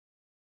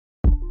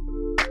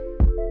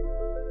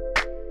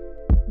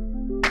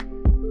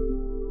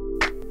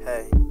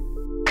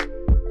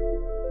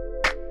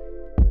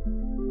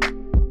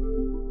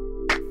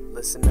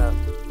listen up.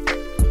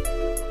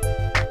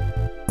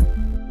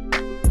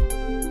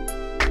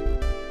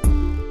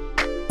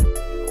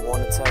 I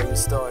want to tell you a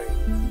story.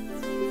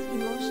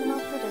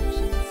 Emotional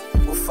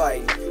Productions. We're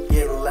fighting,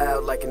 getting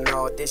loud like an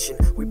audition.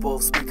 We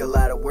both speak a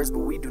lot of words, but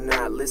we do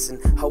not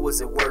listen. How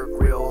was it work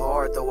real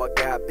hard, though I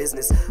got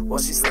business? While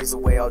she slaves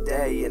away all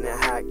day in a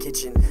hot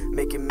kitchen,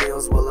 making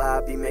meals while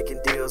I be making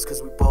deals.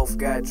 Cause we both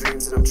got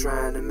dreams and I'm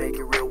trying to make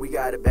it real. We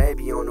got a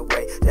baby on the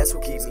way, that's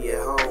what keeps me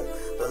at home.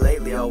 But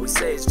lately I always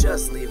say is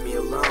just leave me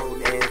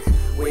alone. And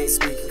we ain't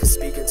speaking, cause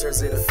speaking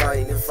turns into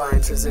fighting, and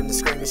fighting turns into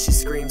screaming. She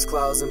screams,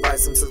 claws, and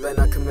bites them, so then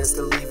I commence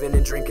to leaving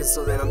and drinking.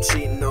 So then I'm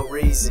cheating, no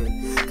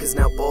reason, cause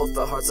now both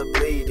our hearts are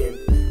bleeding.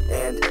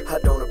 And I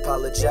don't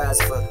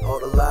apologize for all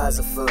the lies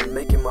I feel,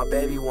 making my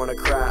baby wanna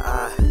cry.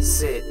 I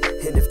sit,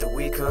 and if the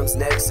we comes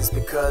next, it's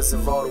because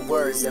of all the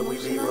words that we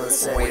leave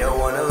unsaid. We don't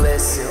wanna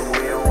listen,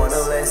 we don't wanna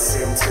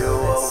listen to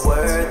a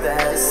word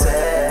that's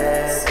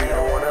said. We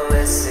don't wanna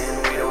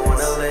listen, we don't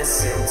wanna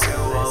listen to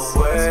a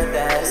word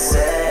that's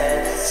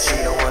said.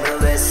 She don't wanna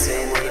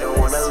listen, he don't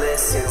wanna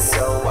listen,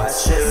 so why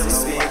should we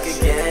speak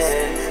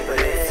again? But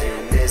if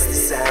you miss the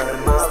sound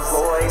of my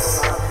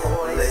voice,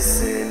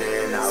 listen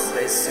and I'll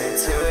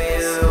listen to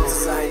you.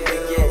 Cause I ain't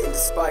big yet, and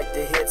despite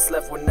the hits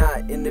left, we're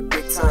not in the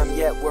big time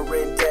yet. We're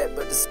in debt,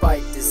 but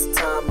despite this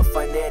time of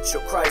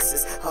financial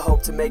crisis, I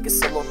hope to make it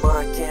so my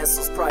mind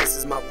cancels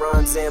prices. My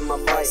rhymes and my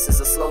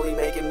vices are slowly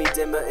making me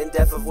dimmer, and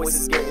deaf of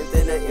voices getting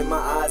thinner. In my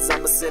eyes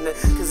I'm a sinner,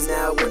 cause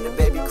now when the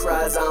baby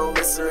cries I don't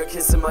listen or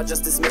kiss him, I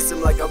just dismiss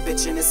him like I'm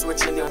bitching and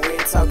switching. And we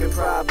ain't talking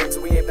problems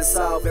we ain't been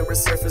solving,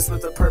 resurface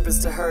with a purpose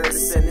to hurt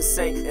us, and this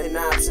ain't an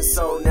option.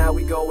 So now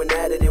we going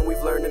at it and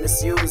we've learned to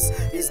misuse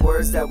these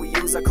words that we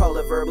use. I call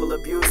it verbal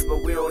abuse,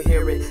 but we don't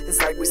hear it. It's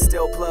like we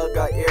still plug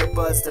our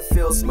earbuds to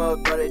feel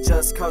smug, but it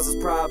just causes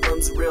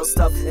problems, real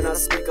stuff. And I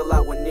speak a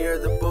lot when near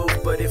the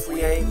booth, but if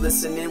we ain't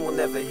listening we'll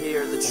never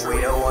hear the truth.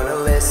 We don't wanna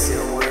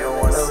listen, we don't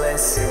wanna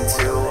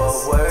listen to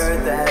a word